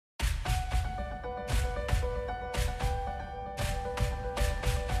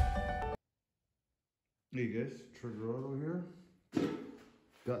Hey guys, Trigger Auto here.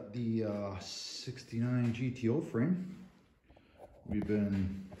 Got the 69 GTO frame. We've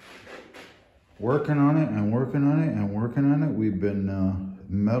been working on it and working on it and working on it. We've been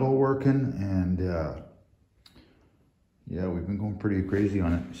metal working and yeah, we've been going pretty crazy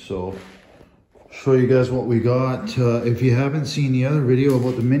on it. So show you guys what we got. If you haven't seen the other video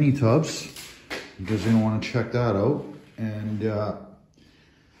about the mini tubs, you guys are gonna want to check that out. And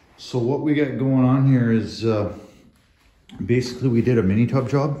so what we got going on here is basically we did a mini tub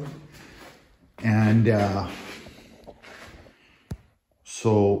job, and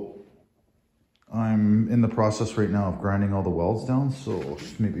so I'm in the process right now of grinding all the welds down. So I'll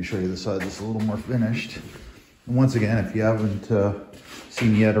just maybe show you the side that's a little more finished. And once again, if you haven't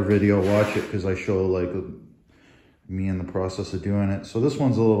seen yet a video, watch it, because I show like me in the process of doing it. So this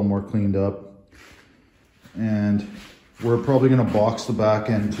one's a little more cleaned up, and we're probably gonna box the back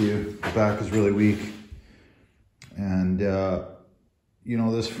end too. The back is really weak. And you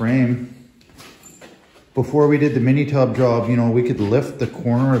know, this frame, before we did the mini tub job, you know, we could lift the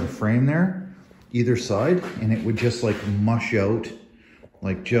corner of the frame there, either side, and it would just like mush out,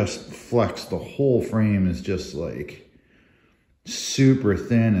 like just flex. The whole frame is just like super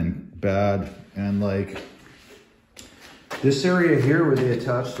thin and bad. And like this area here where they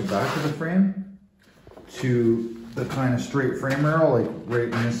attach the back of the frame to the kind of straight frame rail, like right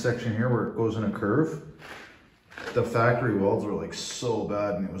in this section here where it goes in a curve, the factory welds were like so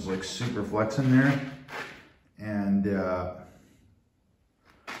bad, and it was like super flex in there. And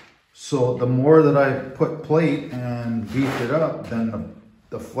so the more that I put plate and beefed it up, then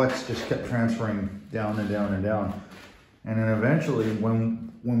the flex just kept transferring down and down and down. And then eventually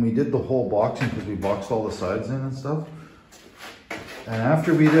when we did the whole boxing, because we boxed all the sides in and stuff, and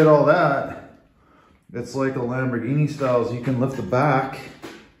after we did all that, it's like a Lamborghini styles. You can lift the back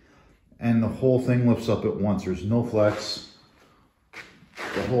and the whole thing lifts up at once. There's no flex.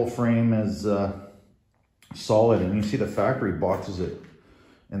 The whole frame is solid, and you see the factory boxes it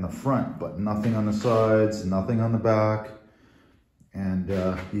in the front, but nothing on the sides, nothing on the back. And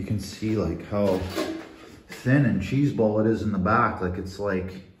you can see like how thin and cheeseball it is in the back. Like it's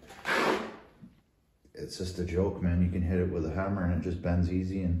just a joke, man. You can hit it with a hammer and it just bends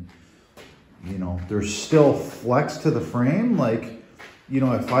easy. And you know, there's still flex to the frame. Like, you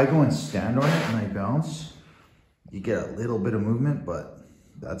know, if I go and stand on it and I bounce, you get a little bit of movement, but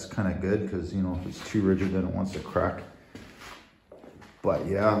that's kind of good, because, you know, if it's too rigid, then it wants to crack. But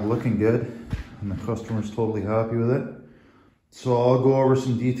yeah, looking good, and the customer's totally happy with it. So I'll go over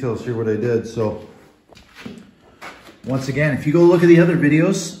some details here, what I did. So once again, if you go look at the other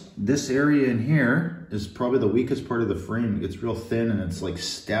videos, this area in here is probably the weakest part of the frame. It gets real thin and it's like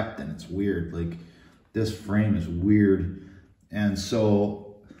stepped and it's weird. Like this frame is weird. And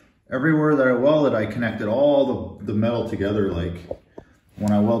so everywhere that I welded, I connected all the metal together. Like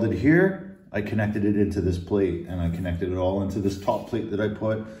when I welded here, I connected it into this plate, and I connected it all into this top plate that I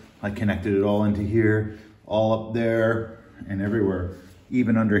put. I connected it all into here, all up there and everywhere.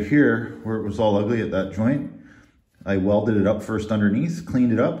 Even under here where it was all ugly at that joint, I welded it up first underneath,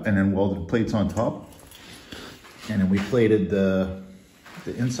 cleaned it up, and then welded plates on top. And then we plated the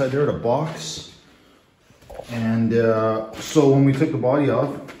inside there to box. And so when we took the body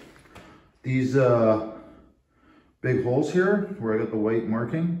off, these big holes here where I got the white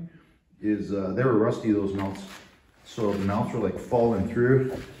marking, is they were rusty, those melts. So the melts were like falling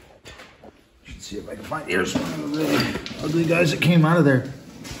through. You should see if I can find, here's one of the really ugly guys that came out of there.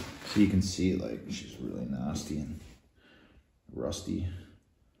 So you can see like she's really nasty and rusty.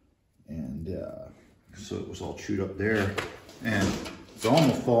 And so it was all chewed up there, and it's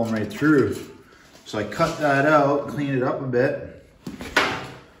almost falling right through. So I cut that out, cleaned it up a bit,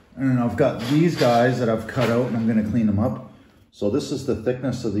 and then I've got these guys that I've cut out, and I'm going to clean them up. So this is the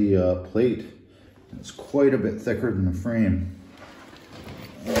thickness of the plate. It's quite a bit thicker than the frame.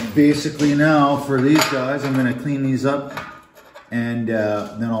 Basically now for these guys, I'm going to clean these up, and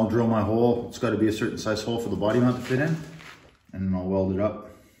then I'll drill my hole. It's got to be a certain size hole for the body mount to fit in, and then I'll weld it up.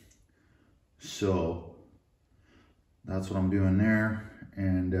 So that's what I'm doing there.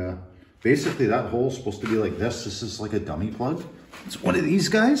 And basically that hole's supposed to be like this. This is like a dummy plug. It's one of these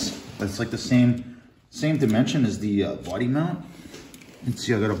guys. It's like the same dimension as the body mount. You can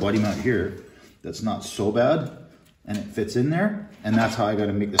see I got a body mount here that's not so bad, and it fits in there. And that's how I got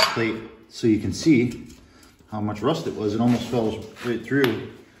to make this plate, so you can see how much rust it was. It almost fell right through,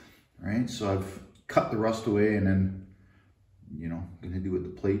 right? So I've cut the rust away, and then, you know, gonna do with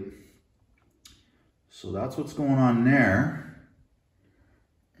the plate. So that's what's going on there.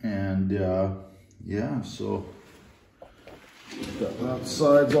 And yeah, so got that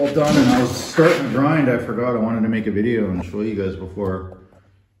side's all done, and I was starting to grind. I forgot I wanted to make a video and show you guys before,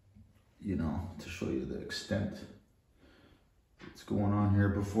 you know, to show you the extent that's going on here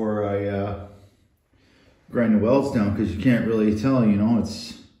before I grind the welds down, because you can't really tell, you know.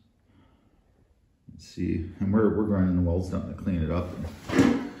 It's, let's see, and we're grinding the welds down to clean it up.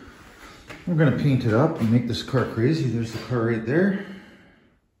 We're gonna paint it up and make this car crazy. There's the car right there.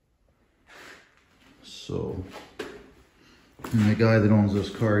 So, and the guy that owns this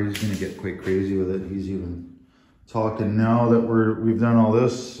car, he's gonna get quite crazy with it. He's even talking now that we've done all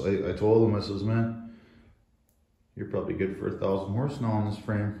this. I told him, I says, man, you're probably good for 1,000 horse now on this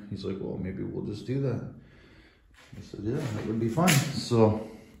frame. He's like, well, maybe we'll just do that. I said, yeah, that would be fun. So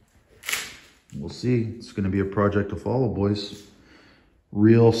we'll see. It's gonna be a project to follow, boys.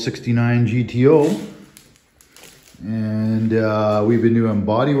 Real 69 GTO. And we've been doing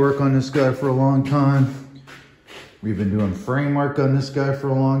body work on this guy for a long time. We've been doing frame work on this guy for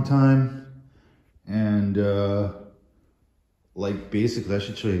a long time. And like basically, I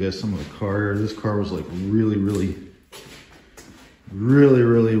should show you guys some of the car. This car was like really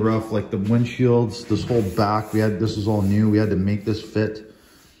rough. Like the windshields, this whole back, this is all new. We had to make this fit.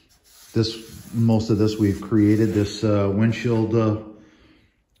 Most of this we've created, this windshield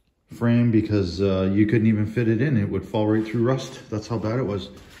frame, because you couldn't even fit it in. It would fall right through rust. That's how bad it was.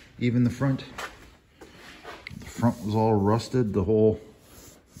 Even the front was all rusted. The whole,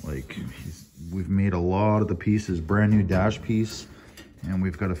 like, we've made a lot of the pieces, brand new dash piece, and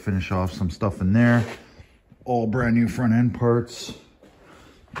we've got to finish off some stuff in there. All brand new front end parts.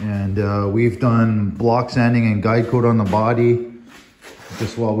 And we've done block sanding and guide coat on the body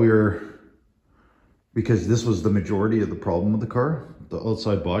just while we were, because this was the majority of the problem with the car. The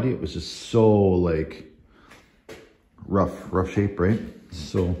outside body, it was just so like rough shape, right?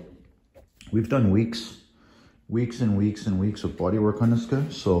 So we've done weeks and weeks of body work on this guy.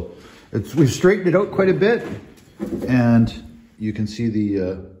 So we've straightened it out quite a bit, and you can see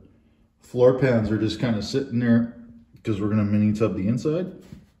the floor pans are just kind of sitting there because we're gonna mini tub the inside.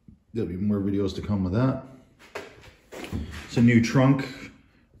 There'll be more videos to come with that. It's a new trunk.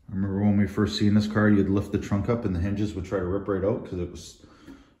 I remember when we first seen this car, you'd lift the trunk up and the hinges would try to rip right out because it was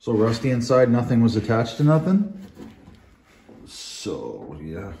so rusty inside. Nothing was attached to nothing. So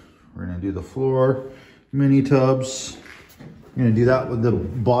yeah, we're gonna do the floor, mini tubs. We're gonna do that with the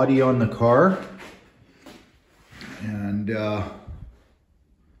body on the car. And so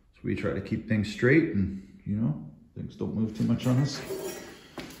we try to keep things straight and, you know, things don't move too much on us.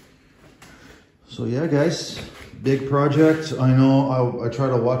 So yeah, guys, big project. I know I try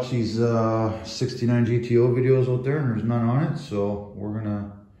to watch these 69 GTO videos out there, and there's none on it. So we're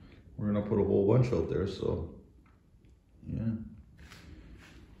gonna put a whole bunch out there. So yeah.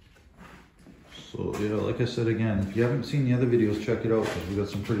 So yeah, like I said again, if you haven't seen the other videos, check it out, because we got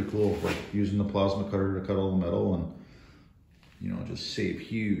some pretty cool, like using the plasma cutter to cut all the metal and, you know, just save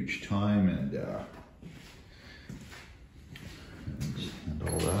huge time and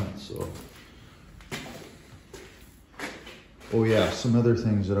all that. So. Oh yeah, some other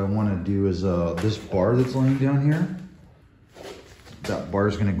things that I want to do is this bar that's laying down here. That bar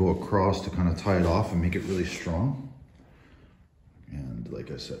is going to go across to kind of tie it off and make it really strong. And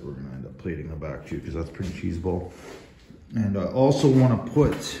like I said, we're going to end up plating the back too, because that's pretty cheeseball. And I also want to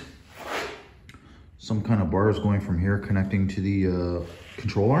put some kind of bars going from here connecting to the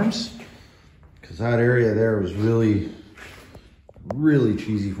control arms, because that area there was really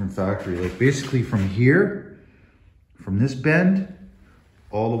cheesy from factory. Like basically from here, from this bend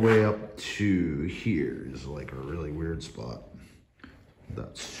all the way up to here is like a really weird spot.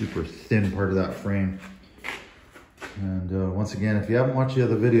 That super thin part of that frame. And once again, if you haven't watched the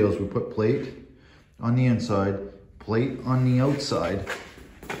other videos, we put plate on the inside, plate on the outside,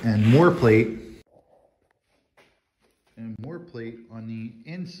 and more plate on the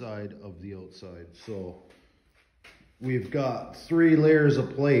inside of the outside. So we've got 3 layers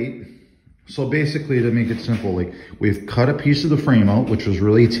of plate. So basically, to make it simple, like we've cut a piece of the frame out, which was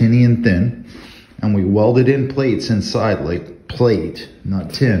really tinny and thin, and we welded in plates inside, like plate, not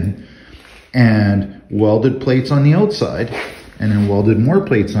tin, and welded plates on the outside, and then welded more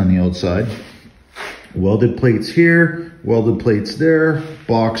plates on the outside, welded plates here, welded plates there,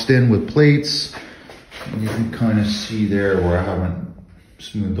 boxed in with plates. And you can kind of see there where I haven't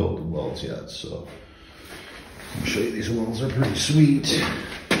smoothed out the welds yet. So I'll show you, these welds are pretty sweet.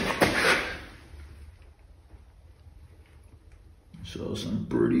 So some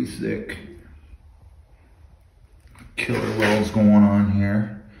pretty thick killer welds going on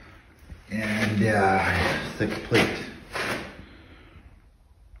here, and thick plate.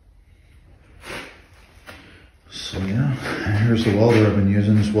 So yeah, here's the welder I've been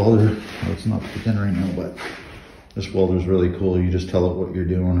using. This welder, well, it's not plugged in right now, but this welder is really cool. You just tell it what you're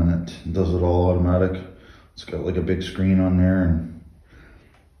doing and it does it all automatic. It's got like a big screen on there and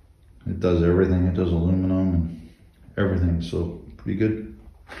it does everything. It does aluminum and everything, so pretty good.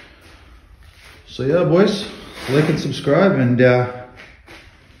 So yeah, boys, like and subscribe and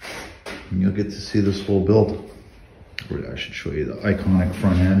you'll get to see this whole build. I should show you the iconic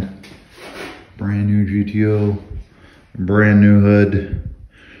front end. Brand new GTO, brand new hood,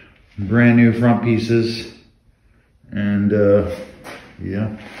 brand new front pieces, and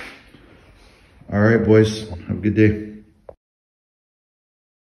yeah. All right, boys, have a good day.